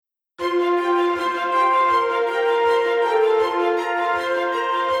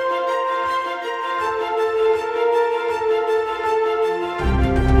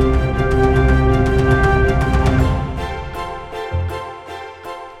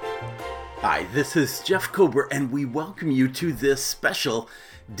Hi, this is Jeff Kober, and we welcome you to this special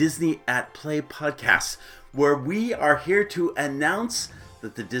Disney at Play podcast, where we are here to announce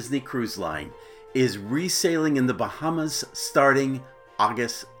that the Disney Cruise Line is resailing in the Bahamas starting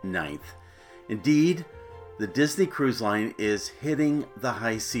August 9th. Indeed, the Disney Cruise Line is hitting the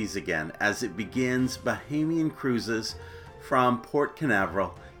high seas again as it begins Bahamian cruises from Port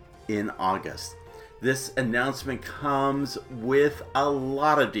Canaveral in August. This announcement comes with a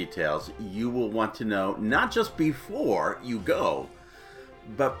lot of details you will want to know, not just before you go,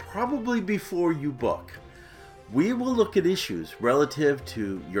 but probably before you book. We will look at issues relative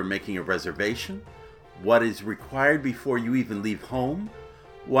to your making a reservation, what is required before you even leave home,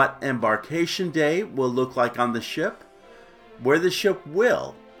 what embarkation day will look like on the ship, where the ship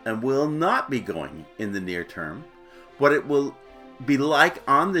will and will not be going in the near term, what it will be like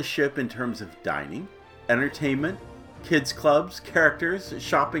on the ship in terms of dining, entertainment, kids clubs, characters,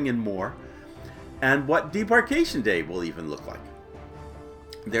 shopping, and more, and what debarkation day will even look like.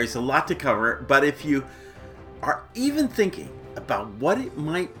 There's a lot to cover, but if you are even thinking about what it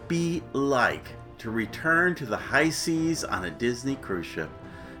might be like to return to the high seas on a Disney cruise ship,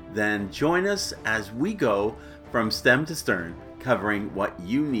 then join us as we go from stem to stern, covering what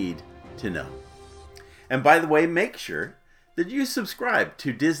you need to know. And by the way, make sure that you subscribe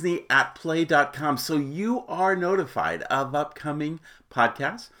to DisneyAtPlay.com so you are notified of upcoming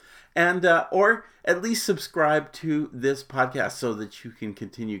podcasts, and or at least subscribe to this podcast so that you can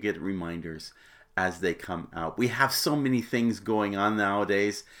continue to get reminders as they come out. We have so many things going on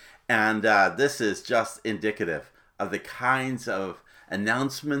nowadays, and this is just indicative of the kinds of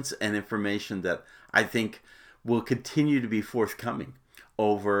announcements and information that I think will continue to be forthcoming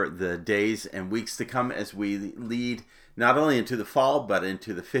over the days and weeks to come as we lead not only into the fall, but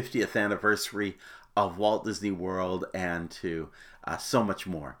into the 50th anniversary of Walt Disney World and to so much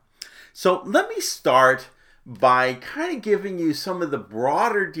more. So let me start by kind of giving you some of the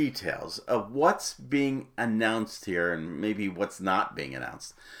broader details of what's being announced here and maybe what's not being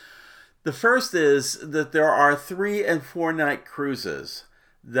announced. The first is that there are 3 and 4 night cruises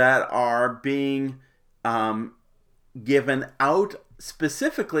that are being given out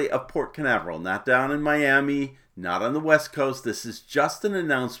specifically of Port Canaveral, not down in Miami, not on the West Coast. This is just an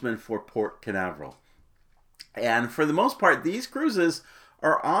announcement for Port Canaveral. And for the most part, these cruises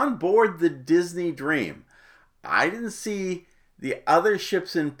are on board the Disney Dream. I didn't see the other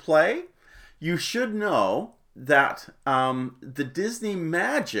ships in play. You should know that the Disney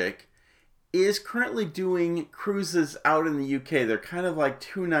Magic is currently doing cruises out in the UK. They're kind of like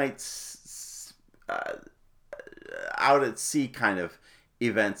 2 nights out at sea kind of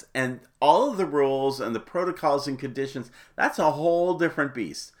events, and all of the rules and the protocols and conditions, that's a whole different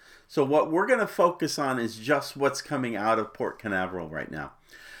beast. So what we're going to focus on is just what's coming out of Port Canaveral right now.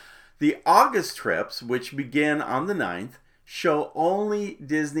 The August trips, which begin on the 9th, show only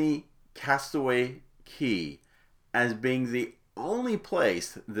Disney Castaway Cay as being the only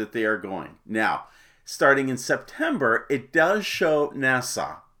place that they are going. Now, starting in September, it does show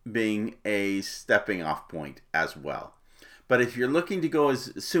Nassau being a stepping off point as well. But if you're looking to go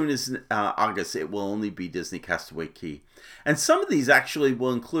as soon as August, it will only be Disney Castaway Cay. And some of these actually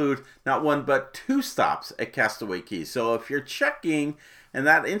will include not 1 but 2 stops at Castaway Cay. So if you're checking and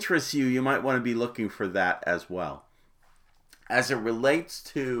that interests you, you might want to be looking for that as well. As it relates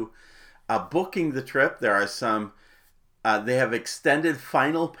to booking the trip, there are some, they have extended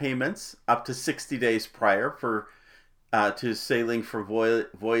final payments up to 60 days prior for to sailing for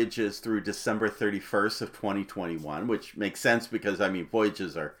voyages through December 31st of 2021, which makes sense because, I mean, we're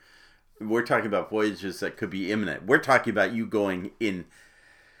talking about voyages that could be imminent. We're talking about you going in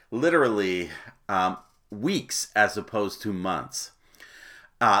literally weeks as opposed to months.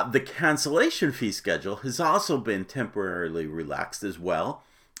 The cancellation fee schedule has also been temporarily relaxed as well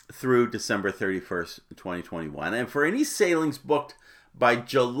through December 31st, 2021. And for any sailings booked by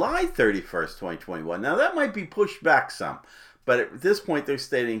July 31st, 2021. Now, that might be pushed back some, but at this point, they're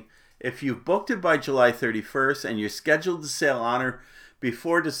stating if you've booked it by July 31st and you're scheduled to sail on or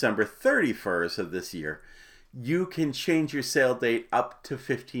before December 31st of this year, you can change your sail date up to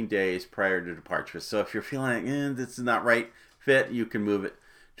 15 days prior to departure. So if you're feeling like, this is not right fit, you can move it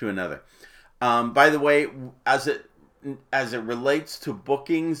to another. By the way, as it relates to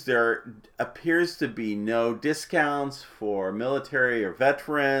bookings, there appears to be no discounts for military or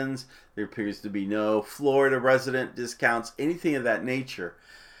veterans. There appears to be no Florida resident discounts, anything of that nature.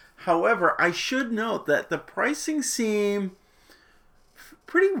 However, I should note that the pricing seem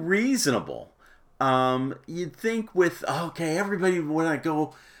pretty reasonable. You'd think with, everybody want to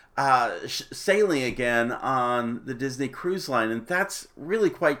go sailing again on the Disney Cruise Line, and that's really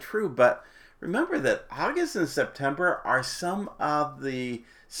quite true. But remember that August and September are some of the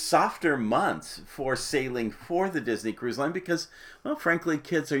softer months for sailing for the Disney Cruise Line because, well, frankly,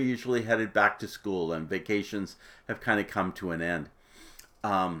 kids are usually headed back to school and vacations have kind of come to an end.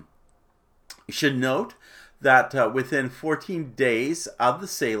 You should note that within 14 days of the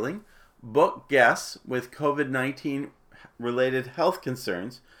sailing, book guests with COVID-19 related health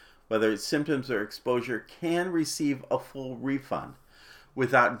concerns, whether it's symptoms or exposure, can receive a full refund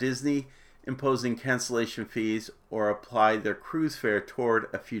without Disney imposing cancellation fees or apply their cruise fare toward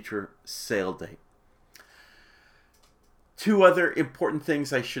a future sail date. Two other important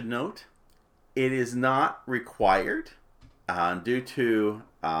things I should note. It is not required due to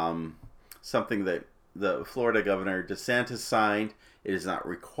something that the Florida Governor DeSantis signed. It is not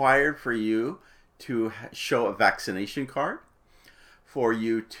required for you to show a vaccination card for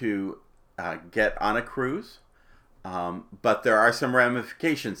you to get on a cruise. But there are some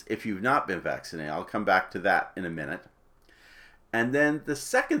ramifications if you've not been vaccinated. I'll come back to that in a minute. And then the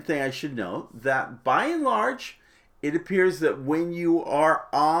second thing I should note that by and large, it appears that when you are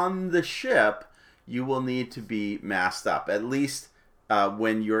on the ship, you will need to be masked up, at least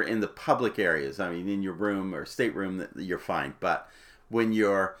when you're in the public areas. I mean, in your room or stateroom, you're fine. But when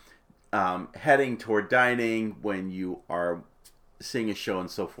you're heading toward dining, when you are seeing a show and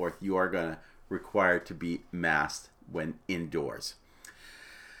so forth, you are going to require to be masked when indoors.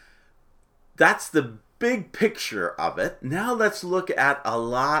 That's the big picture of it. Now let's look at a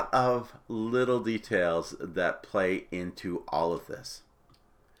lot of little details that play into all of this.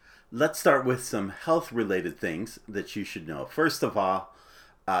 Let's start with some health-related things that you should know. First of all,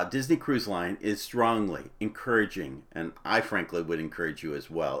 Disney Cruise Line is strongly encouraging, and I frankly would encourage you as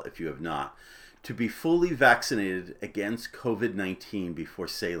well if you have not, to be fully vaccinated against COVID-19 before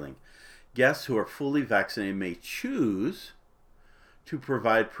sailing. Guests who are fully vaccinated may choose to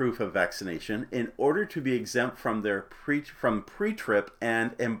provide proof of vaccination in order to be exempt from their pre-trip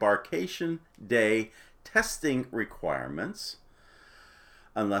and embarkation day testing requirements,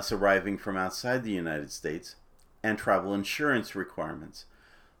 unless arriving from outside the United States, and travel insurance requirements.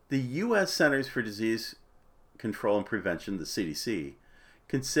 The U.S. Centers for Disease Control and Prevention, the CDC,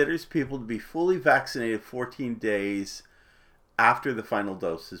 considers people to be fully vaccinated 14 days after the final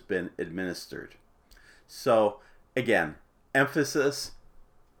dose has been administered. So, again, emphasis,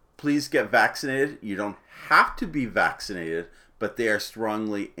 please get vaccinated. You don't have to be vaccinated, but they are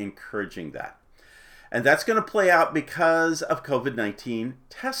strongly encouraging that. And that's going to play out because of COVID-19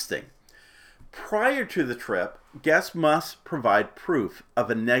 testing. Prior to the trip, guests must provide proof of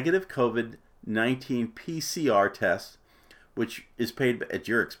a negative COVID-19 PCR test, which is paid at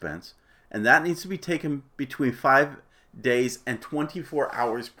your expense, and that needs to be taken between 5 days and 24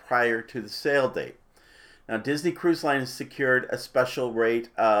 hours prior to the sail date. Now, Disney Cruise Line has secured a special rate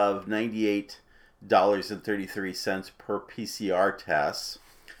of $98.33 per PCR test,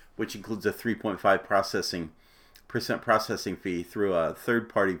 which includes a 3.5% processing fee through a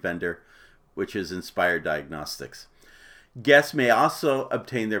third-party vendor, which is Inspire Diagnostics. Guests may also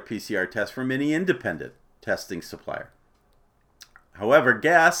obtain their PCR test from any independent testing supplier. However,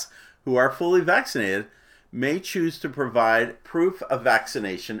 guests who are fully vaccinated may choose to provide proof of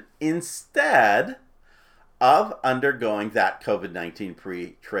vaccination instead of undergoing that COVID-19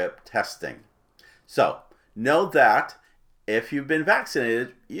 pre-trip testing. So, know that if you've been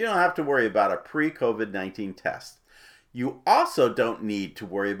vaccinated, you don't have to worry about a pre-COVID-19 test. You also don't need to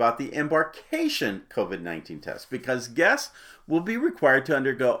worry about the embarkation COVID-19 test because guests will be required to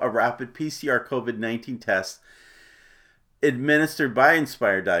undergo a rapid PCR COVID-19 test administered by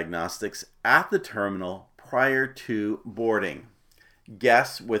Inspire Diagnostics at the terminal prior to boarding.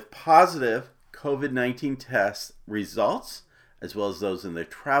 Guests with positive COVID-19 test results, as well as those in their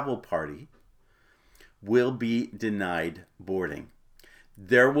travel party, will be denied boarding.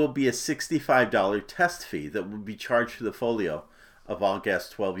 There will be a $65 test fee that will be charged to the folio of all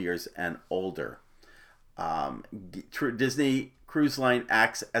guests 12 years and older. Disney Cruise Line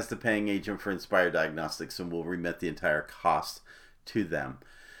acts as the paying agent for Inspire Diagnostics and will remit the entire cost to them.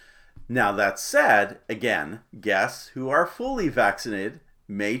 Now, that said, again, guests who are fully vaccinated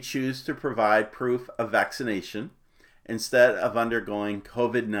may choose to provide proof of vaccination instead of undergoing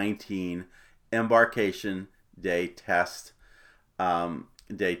COVID-19 embarkation day testing.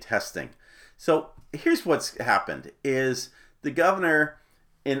 So here's what's happened: is the governor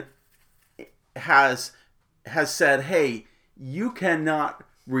has said, hey, you can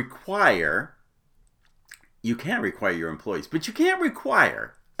require your employees, but you can't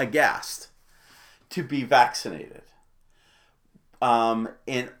require a guest to be vaccinated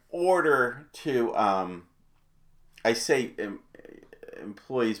in order to, I say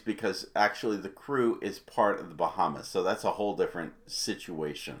employees because actually the crew is part of the Bahamas, so that's a whole different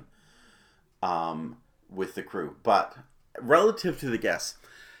situation with the crew. But relative to the guests,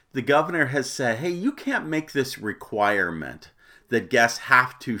 the governor has said, hey, you can't make this requirement that guests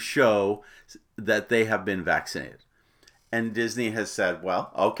have to show that they have been vaccinated. And Disney has said,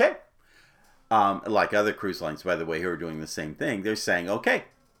 well, okay. Like other cruise lines, by the way, who are doing the same thing. They're saying, okay,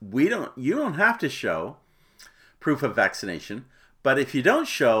 you don't have to show proof of vaccination. But if you don't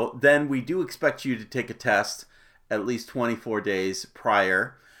show, then we do expect you to take a test at least 24 days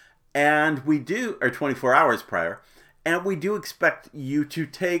prior. Or 24 hours prior. And we do expect you to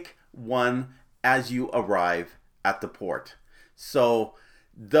take one as you arrive at the port. So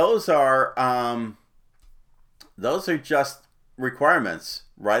those are just requirements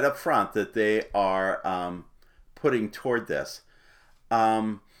right up front that they are putting toward this.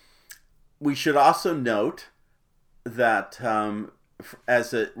 We should also note that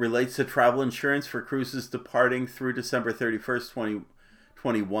as it relates to travel insurance for cruises departing through December 31st,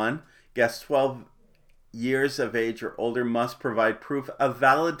 2021, guests 12 years of age or older must provide proof of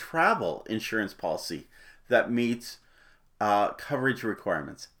valid travel insurance policy that meets coverage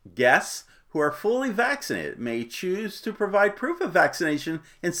requirements. Guests who are fully vaccinated may choose to provide proof of vaccination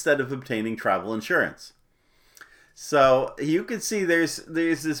instead of obtaining travel insurance. So you can see there's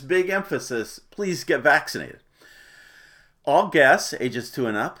this big emphasis, please get vaccinated. All guests ages 2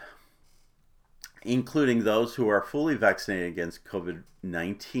 and up, including those who are fully vaccinated against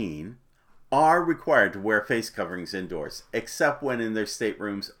COVID-19, are required to wear face coverings indoors, except when in their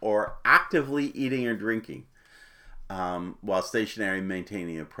staterooms or actively eating or drinking, while stationary,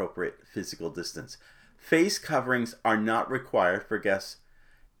 maintaining appropriate physical distance. Face coverings are not required for guests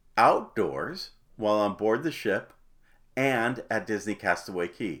outdoors while on board the ship and at Disney Castaway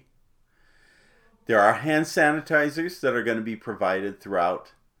Cay. There are hand sanitizers that are going to be provided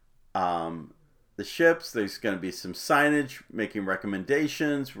throughout the ships. There's going to be some signage making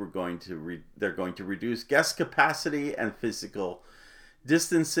recommendations. They're going to reduce guest capacity, and physical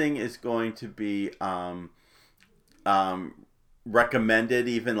distancing is going to be recommended,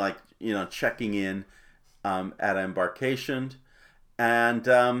 even like checking in at embarkation, and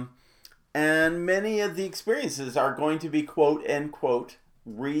many of the experiences are going to be quote unquote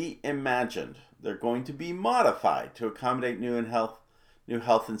reimagined. They're going to be modified to accommodate new health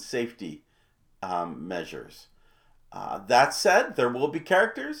and safety measures. That said, there will be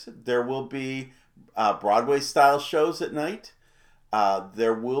characters. There will be Broadway-style shows at night.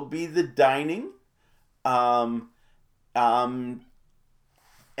 There will be the dining. And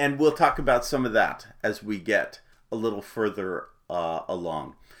we'll talk about some of that as we get a little further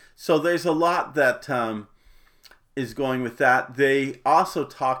along. So there's a lot that is going with that. They also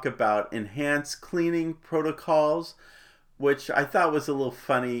talk about enhanced cleaning protocols, which I thought was a little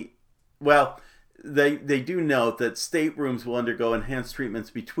funny. Well, they do note that staterooms will undergo enhanced treatments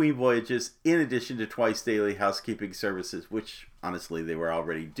between voyages in addition to twice daily housekeeping services, which honestly they were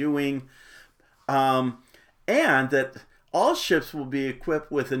already doing. And that all ships will be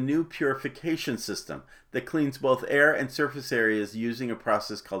equipped with a new purification system that cleans both air and surface areas using a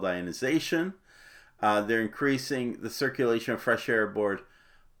process called ionization. They're increasing the circulation of fresh air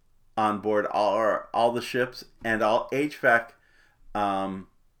on board all the ships, and all HVAC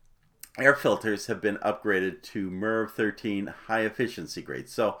air filters have been upgraded to MERV 13 high efficiency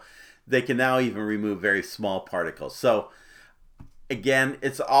grades. So they can now even remove very small particles. So again,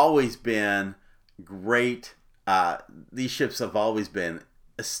 it's always been great. These ships have always been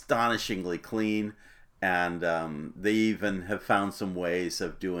astonishingly clean, and they even have found some ways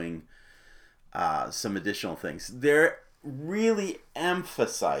of doing some additional things. They're really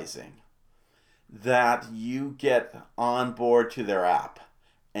emphasizing that you get on board to their app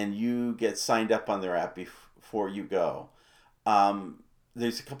and you get signed up on their app before you go.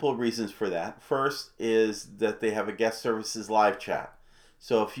 There's a couple of reasons for that. First is that they have a guest services live chat.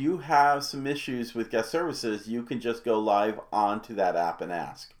 So if you have some issues with guest services, you can just go live onto that app and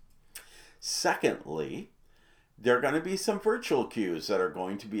ask. Secondly, there are going to be some virtual queues that are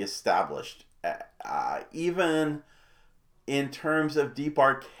going to be established. Even in terms of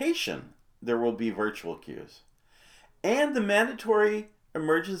debarkation, there will be virtual queues. And the mandatory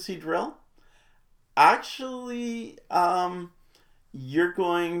emergency drill, actually,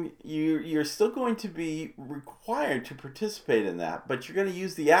 you're still going to be required to participate in that, but you're going to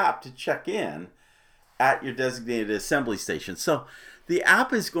use the app to check in at your designated assembly station. So the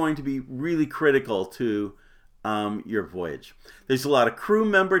app is going to be really critical to your voyage. There's a lot of crew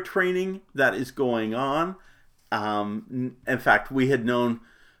member training that is going on. In fact, we had known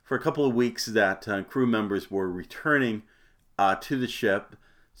for a couple of weeks that crew members were returning to the ship.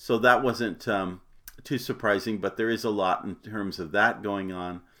 So that wasn't too surprising, but there is a lot in terms of that going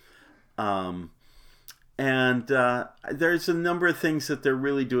on. And there's a number of things that they're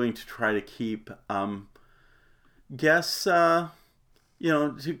really doing to try to keep guests, to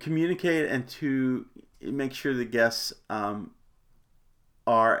communicate and to make sure the guests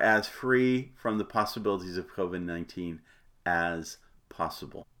are as free from the possibilities of COVID-19 as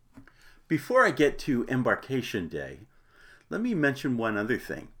possible. Before I get to embarkation day, let me mention one other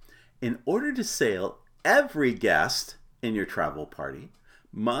thing. In order to sail, every guest in your travel party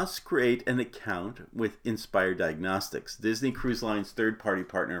must create an account with Inspire Diagnostics, Disney Cruise Line's third-party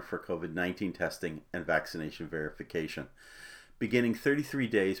partner for COVID-19 testing and vaccination verification. Beginning 33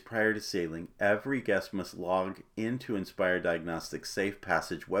 days prior to sailing, every guest must log into Inspire Diagnostics' Safe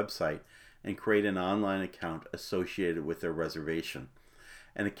Passage website and create an online account associated with their reservation.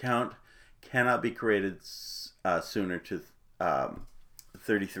 An account cannot be created sooner to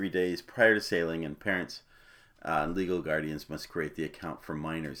 33 days prior to sailing, and parents and legal guardians must create the account for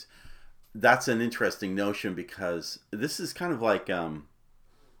minors. That's an interesting notion because this is kind of like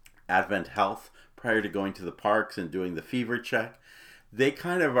Advent Health prior to going to the parks and doing the fever check. They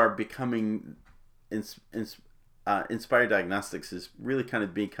kind of are becoming, Inspire Diagnostics is really kind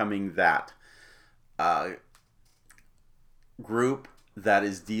of becoming that group that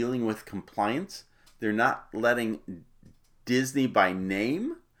is dealing with compliance. They're not letting Disney by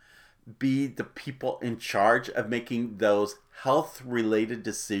name be the people in charge of making those health-related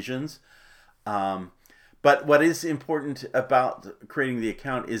decisions. But what is important about creating the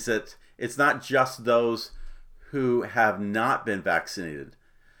account is that it's not just those who have not been vaccinated,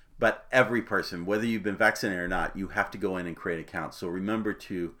 but every person, whether you've been vaccinated or not, you have to go in and create an account. So remember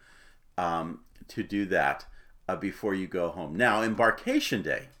to do that before you go home. Now, embarkation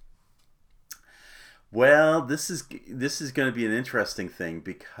day. Well, this is going to be an interesting thing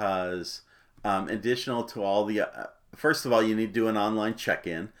because additional to all the first of all, you need to do an online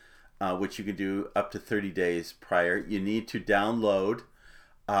check-in, which you can do up to 30 days prior. You need to download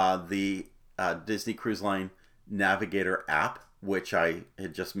the Disney Cruise Line Navigator app, which I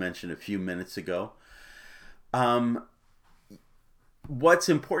had just mentioned a few minutes ago. What's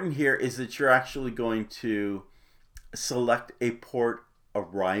important here is that you're actually going to select a port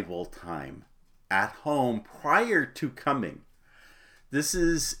arrival time at home prior to coming. This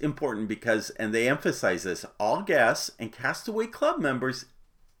is important because, and they emphasize this, all guests and Castaway Club members,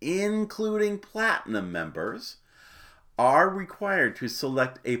 including Platinum members, are required to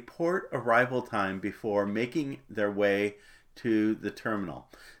select a port arrival time before making their way to the terminal.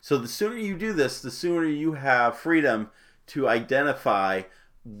 So the sooner you do this, the sooner you have freedom to identify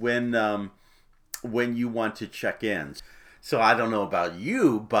when you want to check in. So I don't know about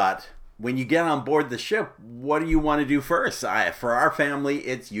you, but when you get on board the ship, what do you want to do first? For our family,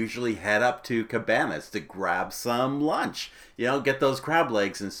 it's usually head up to Cabanas to grab some lunch, get those crab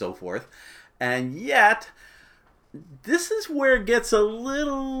legs and so forth. And yet, this is where it gets a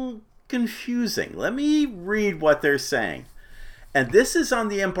little confusing. Let me read what they're saying. And this is on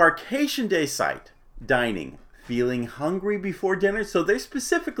the embarkation day site. Dining. Feeling hungry before dinner? So they're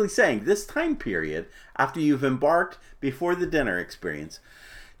specifically saying this time period, after you've embarked before the dinner experience,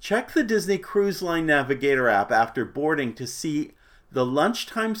 check the Disney Cruise Line Navigator app after boarding to see the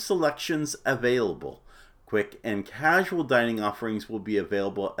lunchtime selections available. Quick and casual dining offerings will be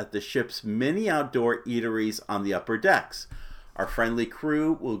available at the ship's many outdoor eateries on the upper decks. Our friendly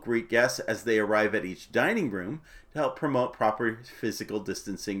crew will greet guests as they arrive at each dining room to help promote proper physical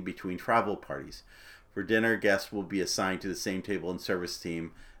distancing between travel parties. For dinner, guests will be assigned to the same table and service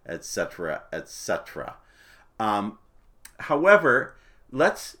team, etc., etc. However,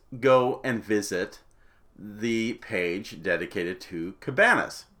 let's go and visit the page dedicated to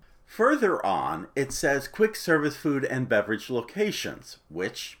Cabanas. Further on, it says quick service food and beverage locations,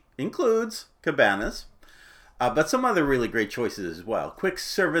 which includes Cabanas, but some other really great choices as well. Quick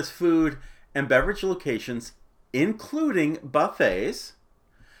service food and beverage locations, including buffets,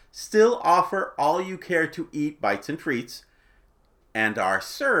 still offer all you care to eat bites and treats and are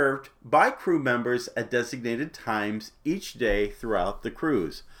served by crew members at designated times each day throughout the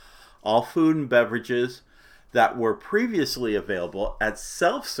cruise. All food and beverages that were previously available at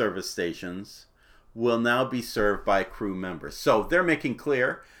self-service stations will now be served by crew members. So they're making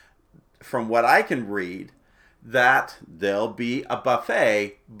clear, from what I can read, that there'll be a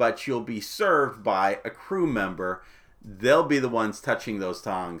buffet, but you'll be served by a crew member. They'll be the ones touching those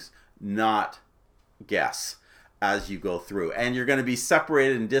tongs, not guests, as you go through. And you're going to be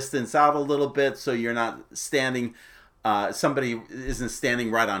separated and distanced out a little bit, so you're not standing somebody isn't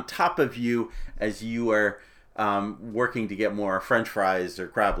standing right on top of you as you are working to get more French fries or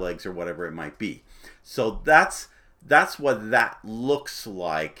crab legs or whatever it might be. So that's what that looks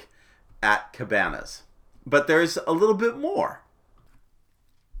like at Cabanas. But there's a little bit more.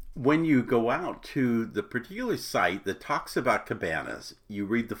 When you go out to the particular site that talks about Cabanas, you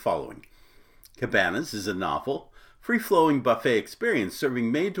read the following. Cabanas is a novel, free-flowing buffet experience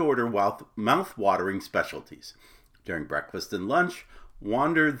serving made-to-order mouth-watering specialties. During breakfast and lunch,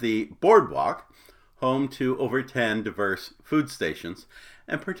 wander the boardwalk, home to over 10 diverse food stations,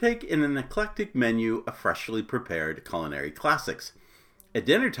 and partake in an eclectic menu of freshly prepared culinary classics. At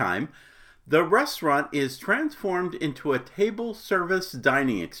dinner time, the restaurant is transformed into a table service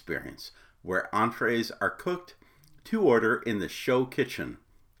dining experience where entrees are cooked to order in the show kitchen.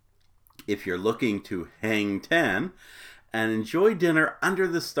 If you're looking to hang 10 and enjoy dinner under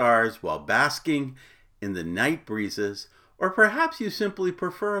the stars while basking in the night breezes, or perhaps you simply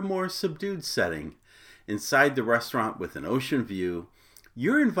prefer a more subdued setting inside the restaurant with an ocean view,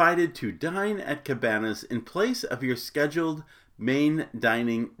 you're invited to dine at Cabanas in place of your scheduled main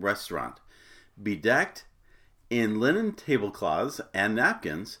dining restaurant. Bedecked in linen tablecloths and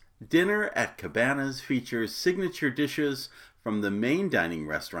napkins, dinner at Cabanas features signature dishes from the main dining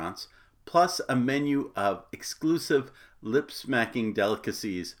restaurants, plus a menu of exclusive lip-smacking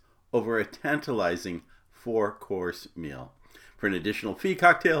delicacies over a tantalizing 4-course meal. For an additional fee,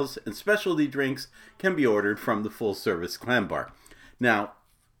 cocktails and specialty drinks can be ordered from the full-service clam bar. Now,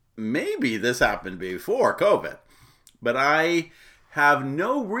 maybe this happened before COVID, but I have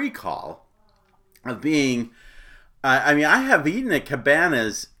no recall of being... I have eaten at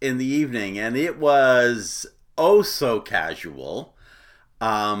Cabanas in the evening, and it was oh so casual.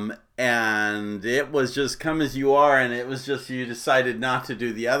 And it was just come as you are, and it was just you decided not to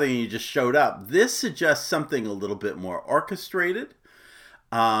do the other, and you just showed up. This suggests something a little bit more orchestrated.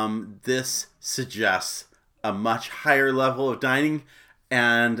 This suggests a much higher level of dining,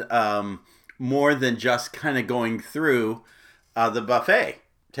 and more than just kind of going through the buffet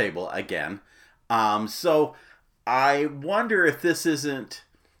table again. So I wonder if this isn't,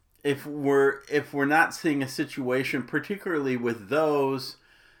 if we're not seeing a situation, particularly with those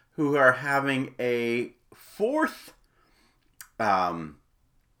who are having a fourth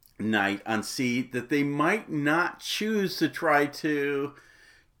night on sea, that they might not choose to try to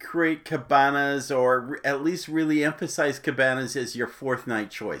create Cabanas, or at least really emphasize Cabanas as your fourth night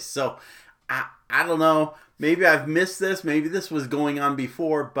choice. So I don't know, maybe I've missed this, maybe this was going on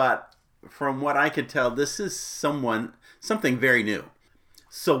before, but from what I could tell, this is something very new.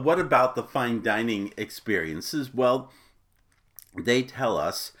 So what about the fine dining experiences? Well, they tell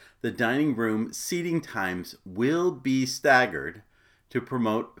us the dining room seating times will be staggered to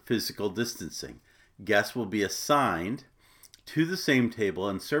promote physical distancing. Guests will be assigned to the same table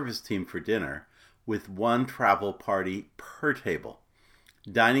and service team for dinner, with one travel party per table.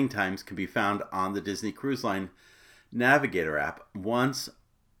 Dining times can be found on the Disney Cruise Line Navigator app once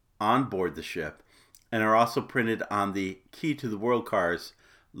on board the ship, and are also printed on the Key to the World cards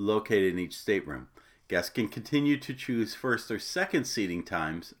located in each stateroom. Guests can continue to choose first or second seating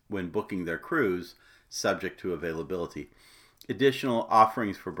times when booking their cruise, subject to availability. Additional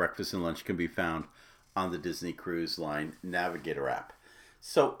offerings for breakfast and lunch can be found on the Disney Cruise Line Navigator app.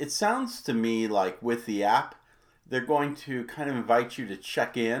 So it sounds to me like with the app, they're going to kind of invite you to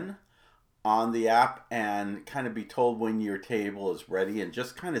check in on the app and kind of be told when your table is ready, and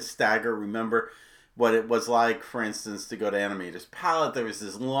just kind of stagger. Remember what it was like, for instance, to go to Animator's Palette. There was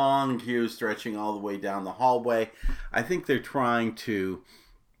this long queue stretching all the way down the hallway. I think they're trying to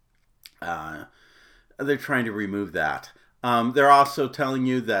remove that. They're also telling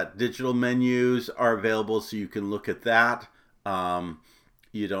you that digital menus are available, so you can look at that.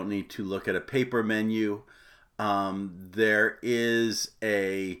 You don't need to look at a paper menu. There is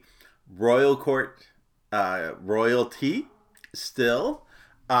a Royal Court royalty still.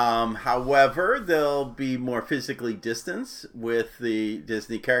 However, they'll be more physically distanced with the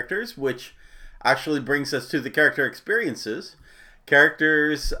Disney characters, which actually brings us to the character experiences.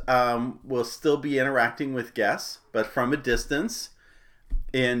 Characters will still be interacting with guests, but from a distance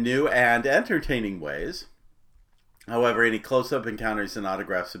in new and entertaining ways. However, any close-up encounters and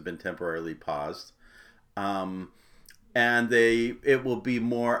autographs have been temporarily paused. And it will be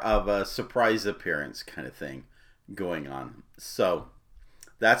more of a surprise appearance kind of thing going on. So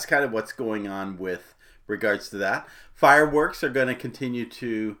that's kind of what's going on with regards to that. Fireworks are going to continue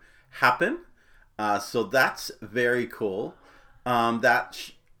to happen. So that's very cool.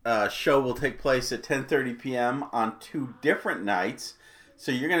 That show will take place at 10:30 p.m. on 2 different nights.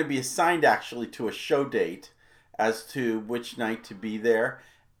 So you're going to be assigned actually to a show date as to which night to be there,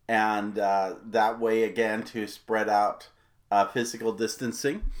 and that way again to spread out physical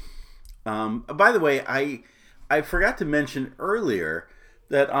distancing. By the way, I forgot to mention earlier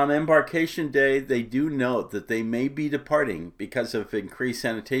that on embarkation day they do note that they may be departing because of increased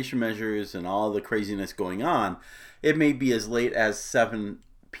sanitation measures and all the craziness going on. It may be as late as 7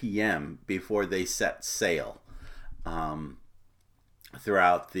 p.m. before they set sail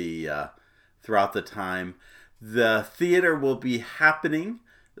throughout the time. The theater will be happening,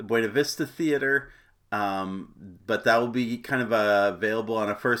 the Buena Vista Theater, but that will be kind of available on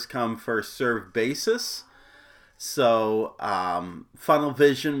a first come first served basis. So funnel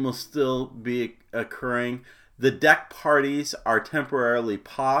vision will still be occurring. The deck parties are temporarily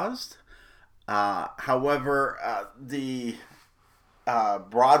paused. However, the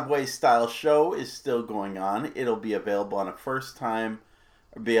Broadway style show is still going on. It'll be available on a first come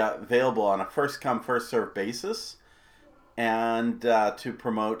first served basis, and to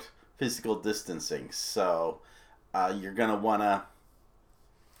promote physical distancing. So you're gonna wanna,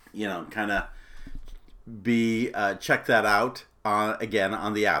 kind of check that out again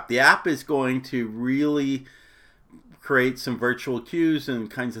on the app. The app is going to really create some virtual queues and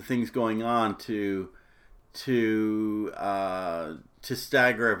kinds of things going on to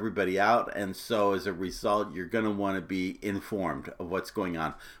stagger everybody out, and so as a result you're going to want to be informed of what's going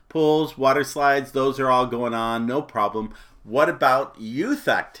on. Pools, water slides, those are all going on, no problem. What about youth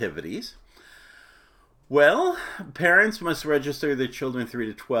activities? Well, parents must register their children 3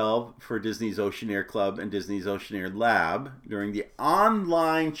 to 12 for Disney's Oceaneer Club and Disney's Oceaneer Lab during the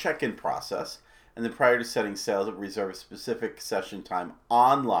online check-in process, and then prior to setting sail, reserve a specific session time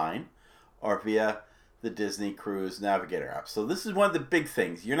online or via the Disney Cruise Navigator app. So this is one of the big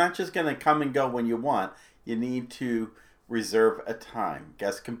things. You're not just going to come and go when you want. You need to reserve a time.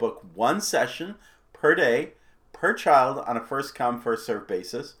 Guests can book one session per day, per child on a first-come, first-served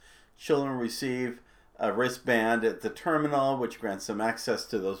basis. Children receive a wristband at the terminal, which grants them access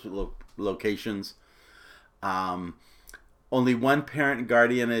to those locations. Only one parent and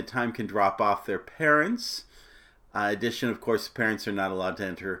guardian at a time can drop off their parents. In addition, of course, parents are not allowed to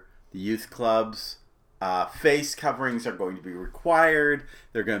enter the youth clubs. Face coverings are going to be required.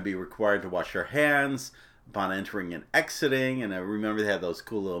 They're going to be required to wash their hands upon entering and exiting. And I remember they had those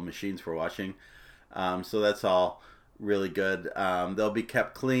cool little machines for washing. So that's all really good. They'll be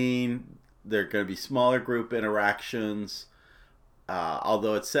kept clean. There are going to be smaller group interactions,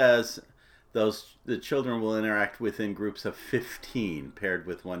 although it says the children will interact within groups of 15 paired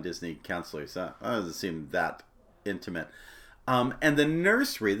with one Disney counselor. So that doesn't seem that intimate. And the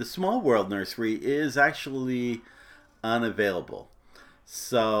nursery, the Small World nursery, is actually unavailable.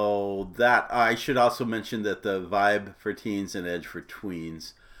 So that I should also mention that the Vibe for Teens and Edge for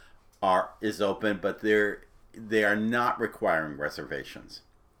Tweens is open, but they are not requiring reservations.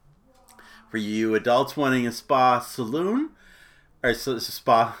 For you adults wanting a salon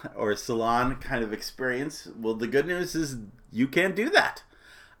kind of experience, well, the good news is you can do that.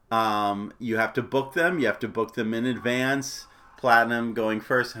 You have to book them. You have to book them in advance. Platinum going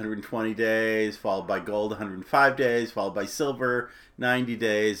first, 120 days, followed by Gold, 105 days, followed by Silver, 90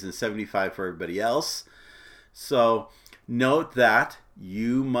 days, and 75 for everybody else. So note that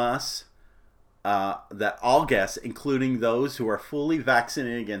you must that all guests, including those who are fully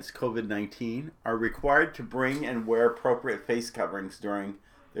vaccinated against COVID-19, are required to bring and wear appropriate face coverings during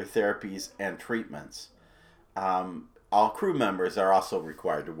their therapies and treatments. All crew members are also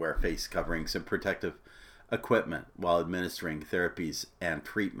required to wear face coverings and protective equipment while administering therapies and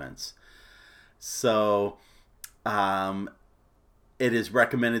treatments. So it is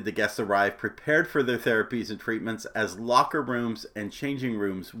recommended the guests arrive prepared for their therapies and treatments, as locker rooms and changing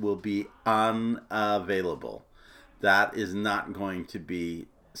rooms will be unavailable. That is not going to be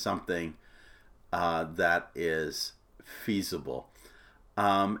something that is feasible.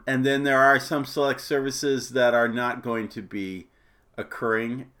 And then there are some select services that are not going to be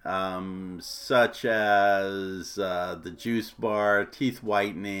occurring, such as the juice bar, teeth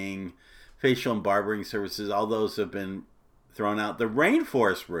whitening, facial and barbering services. All those have been thrown out. The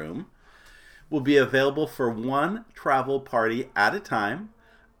Rainforest Room will be available for one travel party at a time,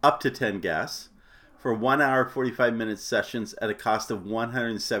 up to 10 guests, for 1 hour 45 minute sessions at a cost of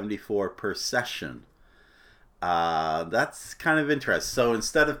 $174 per session. That's kind of interesting. So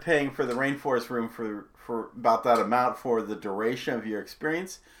instead of paying for the Rainforest Room for about that amount for the duration of your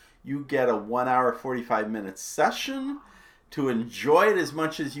experience, you get a 1 hour 45 minute session to enjoy it as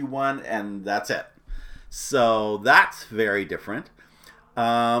much as you want, and that's it. So that's very different.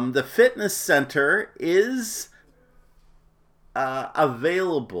 The fitness center is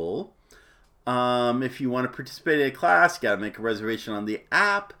available If you want to participate in a class, you got to make a reservation on the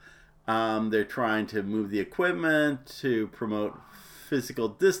app. They're trying to move the equipment to promote physical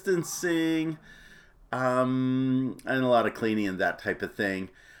distancing, and a lot of cleaning and that type of thing.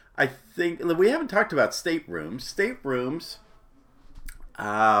 I think we haven't talked about staterooms. Staterooms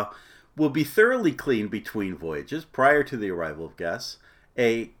will be thoroughly cleaned between voyages prior to the arrival of guests.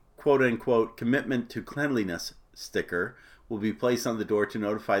 A quote-unquote commitment to cleanliness sticker will be placed on the door to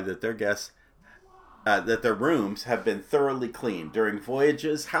notify that their guests that their rooms have been thoroughly cleaned. During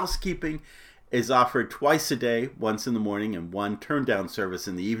voyages, housekeeping is offered twice a day, once in the morning and one turn-down service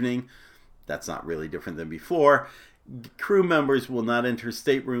in the evening. That's not really different than before. Crew members will not enter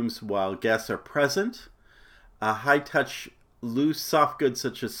staterooms while guests are present. High-touch, loose, soft goods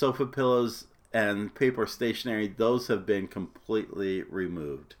such as sofa pillows and paper stationery, those have been completely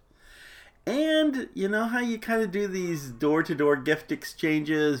removed. And you know how you kind of do these door-to-door gift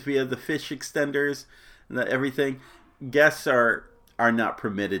exchanges via the fish extenders and everything? Guests are not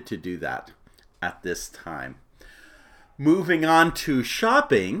permitted to do that at this time. Moving on to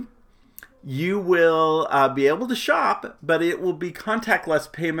shopping, you will be able to shop, but it will be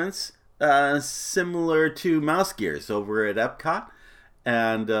contactless payments similar to Mouse Gears over at Epcot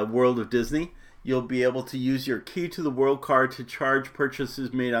and World of Disney. You'll be able to use your Key to the World card to charge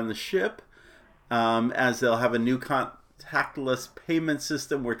purchases made on the ship, as they'll have a new contactless payment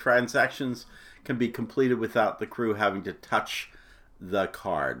system where transactions can be completed without the crew having to touch the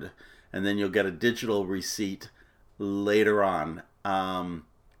card. And then you'll get a digital receipt later on.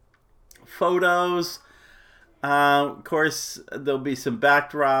 Photos, of course, there'll be some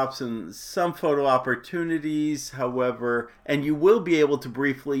backdrops and some photo opportunities, however, and you will be able to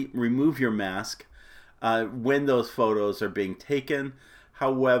briefly remove your mask when those photos are being taken.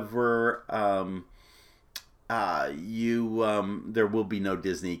 However, there will be no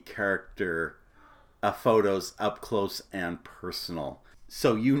Disney character photos up close and personal.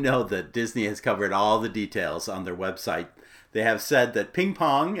 So you know that Disney has covered all the details on their website. They have said that ping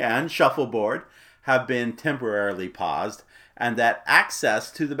pong and shuffleboard have been temporarily paused, and that access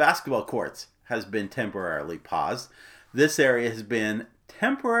to the basketball courts has been temporarily paused. This area has been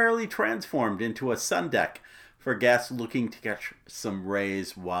temporarily transformed into a sun deck for guests looking to catch some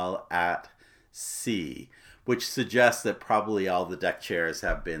rays while at sea, which suggests that probably all the deck chairs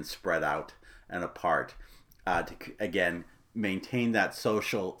have been spread out and apart to, again, maintain that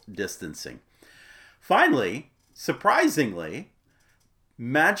social distancing. Finally, surprisingly,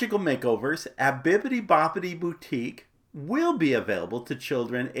 Magical Makeovers at Bibbidi Bobbidi Boutique will be available to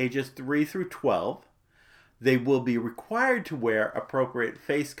children ages 3 through 12. They will be required to wear appropriate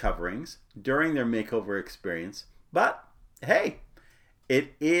face coverings during their makeover experience, but hey,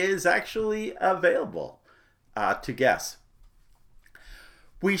 it is actually available to guests.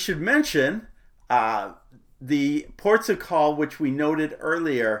 We should mention the ports of call, which we noted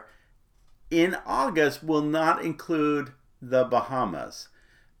earlier, in August will not include the Bahamas.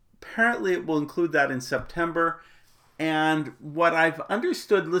 Apparently it will include that in September. And what I've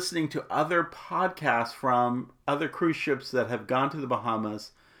understood listening to other podcasts from other cruise ships that have gone to the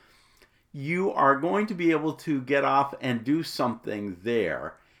Bahamas, you are going to be able to get off and do something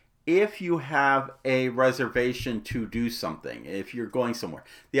there if you have a reservation to do something, if you're going somewhere.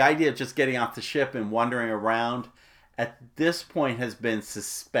 The idea of just getting off the ship and wandering around at this point has been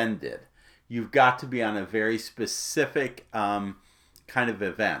suspended. You've got to be on a very specific kind of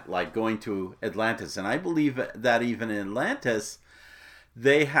event, like going to Atlantis. And I believe that even in Atlantis,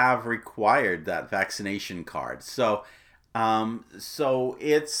 they have required that vaccination card. So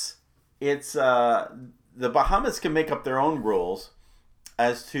it's the Bahamas can make up their own rules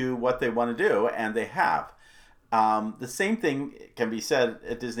as to what they want to do, and they have. The same thing can be said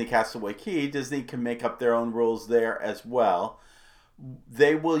at Disney Castaway Cay. Disney can make up their own rules there as well.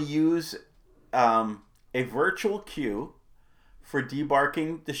 They will use a virtual queue for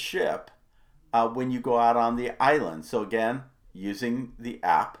debarking the ship when you go out on the island. So again, using the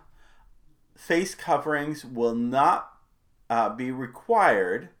app. Face coverings will not be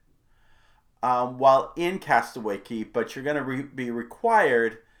required while in Castaway Cay, but you're going to be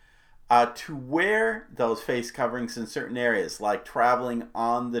required to wear those face coverings in certain areas, like traveling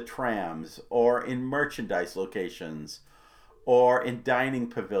on the trams or in merchandise locations or in dining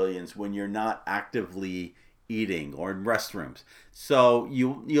pavilions when you're not actively eating, or in restrooms. So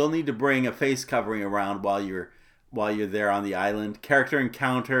you'll need to bring a face covering around while you're there on the island. Character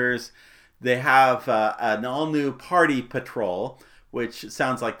encounters, they have an all-new party patrol, which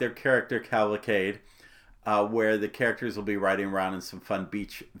sounds like their character cavalcade, where the characters will be riding around in some fun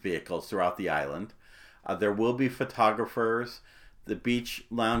beach vehicles throughout the island. There will be photographers. The beach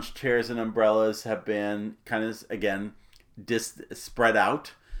lounge chairs and umbrellas have been kind of, again, spread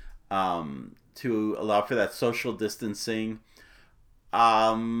out to allow for that social distancing.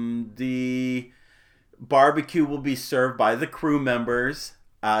 The barbecue will be served by the crew members,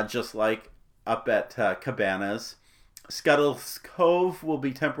 just like up at Cabanas. Scuttle's Cove will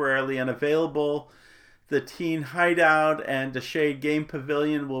be temporarily unavailable. The Teen Hideout and the Shade Game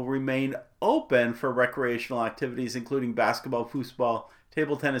Pavilion will remain open for recreational activities, including basketball, foosball,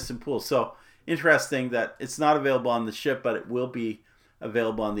 table tennis, and pool. So interesting that it's not available on the ship, but it will be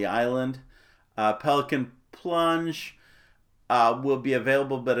available on the island. Pelican Plunge will be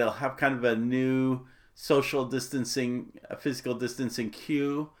available, but it'll have kind of a new social distancing, physical distancing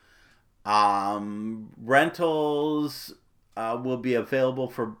queue. Rentals will be available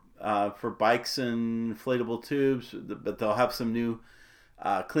for bikes and inflatable tubes, but they'll have some new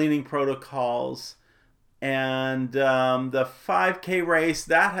cleaning protocols. And the 5K race,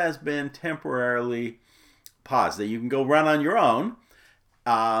 that has been temporarily paused. That you can go run on your own,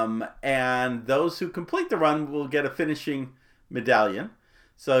 and those who complete the run will get a finishing medallion.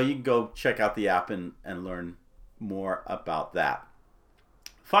 So you can go check out the app and learn more about that.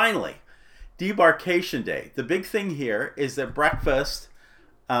 Finally, Debarkation Day. The big thing here is that breakfast,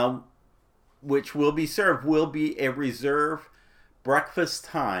 which will be served, will be a reserve breakfast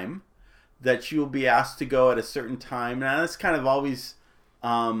time that you'll be asked to go at a certain time. Now, that's kind of always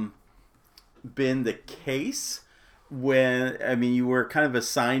been the case when, you were kind of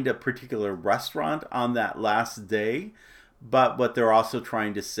assigned a particular restaurant on that last day. But what they're also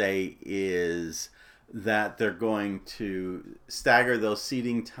trying to say is that they're going to stagger those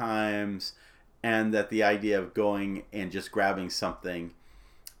seating times, and that the idea of going and just grabbing something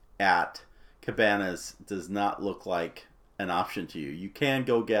at Cabanas does not look like an option to you. You can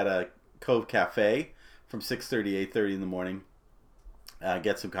go get a Cove Cafe from 6:30, 8:30 in the morning,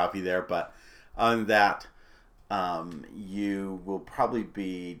 get some coffee there, but other than that, you will probably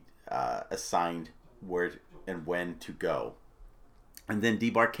be assigned where and when to go. And then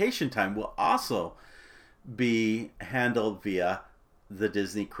debarkation time will also be handled via the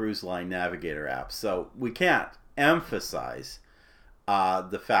Disney Cruise Line Navigator app. So we can't emphasize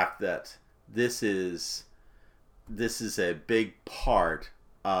the fact that this is a big part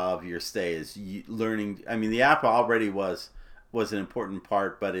of your stay, is learning. The app already was an important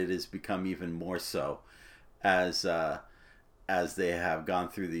part, but it has become even more so as they have gone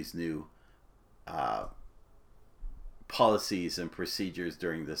through these new policies and procedures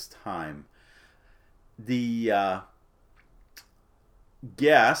during this time. The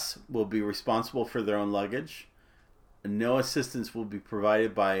guests will be responsible for their own luggage. No assistance will be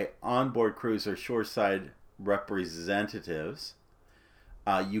provided by onboard crews or shoreside representatives.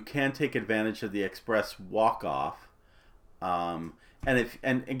 You can take advantage of the express walk-off, and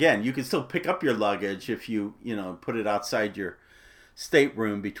again, you can still pick up your luggage if you put it outside your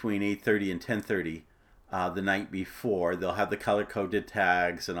stateroom between 8:30 and 10:30 the night before. They'll have the color-coded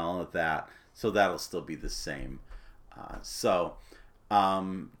tags and all of that, so that'll still be the same.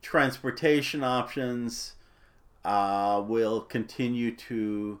 Transportation options will continue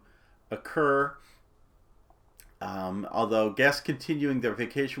to occur. Although guests continuing their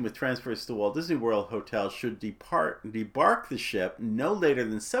vacation with transfers to Walt Disney World Hotel should debark the ship no later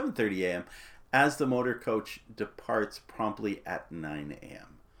than 7:30 a.m. as the motor coach departs promptly at 9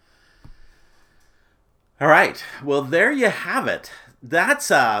 a.m. All right, well, there you have it.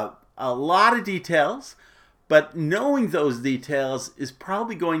 That's a lot of details, but knowing those details is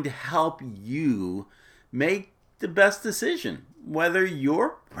probably going to help you make the best decision, whether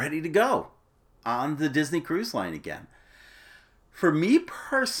you're ready to go on the Disney Cruise Line again. For me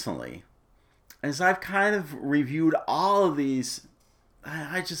personally, as I've kind of reviewed all of these,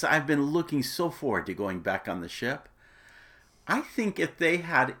 I've been looking so forward to going back on the ship. I think if they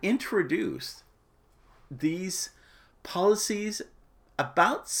had introduced these policies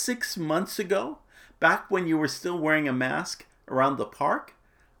about 6 months ago, back when you were still wearing a mask around the park,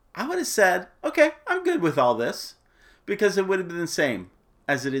 I would have said, okay, I'm good with all this, because it would have been the same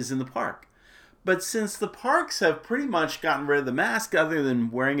as it is in the park. But since the parks have pretty much gotten rid of the mask, other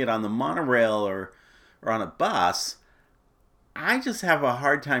than wearing it on the monorail or on a bus, I just have a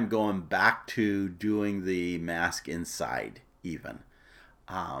hard time going back to doing the mask inside even.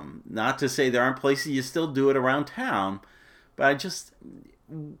 Not to say there aren't places you still do it around town, but I just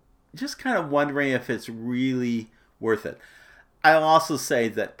kind of wondering if it's really worth it. I'll also say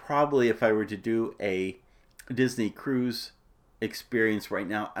that probably if I were to do a Disney cruise experience right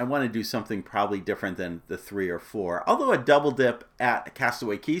now, I want to do something probably different than the 3 or 4. Although a double dip at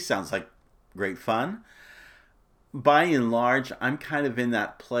Castaway Cay sounds like great fun, by and large, I'm kind of in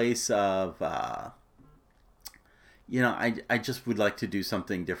that place of, I just would like to do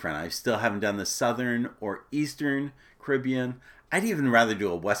something different. I still haven't done the Southern or Eastern Caribbean. I'd even rather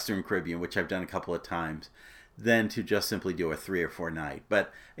do a Western Caribbean, which I've done a couple of times, than to just simply do a 3 or 4 night.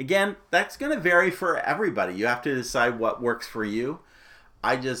 But again, that's going to vary for everybody. You have to decide what works for you.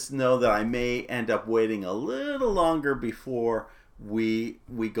 I just know that I may end up waiting a little longer before we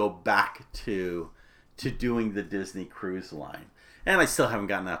go back to doing the Disney Cruise Line. And I still haven't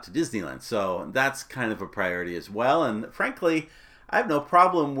gotten out to Disneyland, so that's kind of a priority as well. And frankly, I have no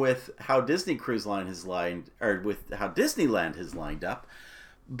problem with how Disney Cruise Line has lined, or with how Disneyland has lined up.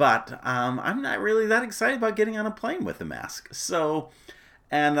 But I'm not really that excited about getting on a plane with a mask. So,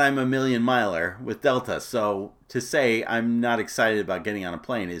 and I'm a million miler with Delta. So to say I'm not excited about getting on a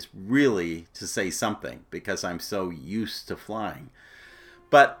plane is really to say something, because I'm so used to flying.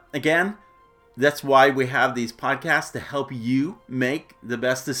 But again, that's why we have these podcasts, to help you make the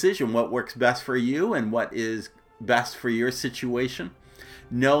best decision, what works best for you and what is best for your situation.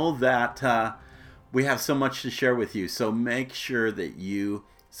 Know that we have so much to share with you. So make sure that you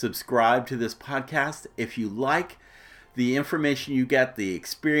subscribe to this podcast. If you like the information you get, the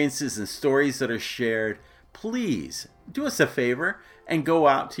experiences and stories that are shared, please do us a favor and go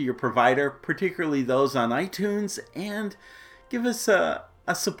out to your provider, particularly those on iTunes, and give us a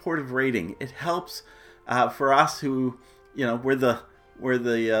supportive rating. It helps for us, who, we're the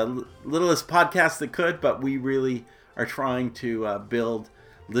littlest podcast that could, but we really are trying to build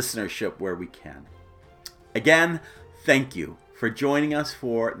listenership where we can. Again, thank you for joining us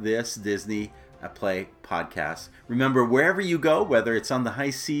for this Disney at Play podcast. Remember, wherever you go, whether it's on the high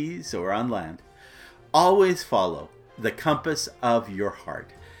seas or on land, always follow the compass of your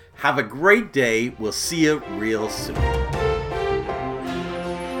heart. Have a great day. We'll see you real soon.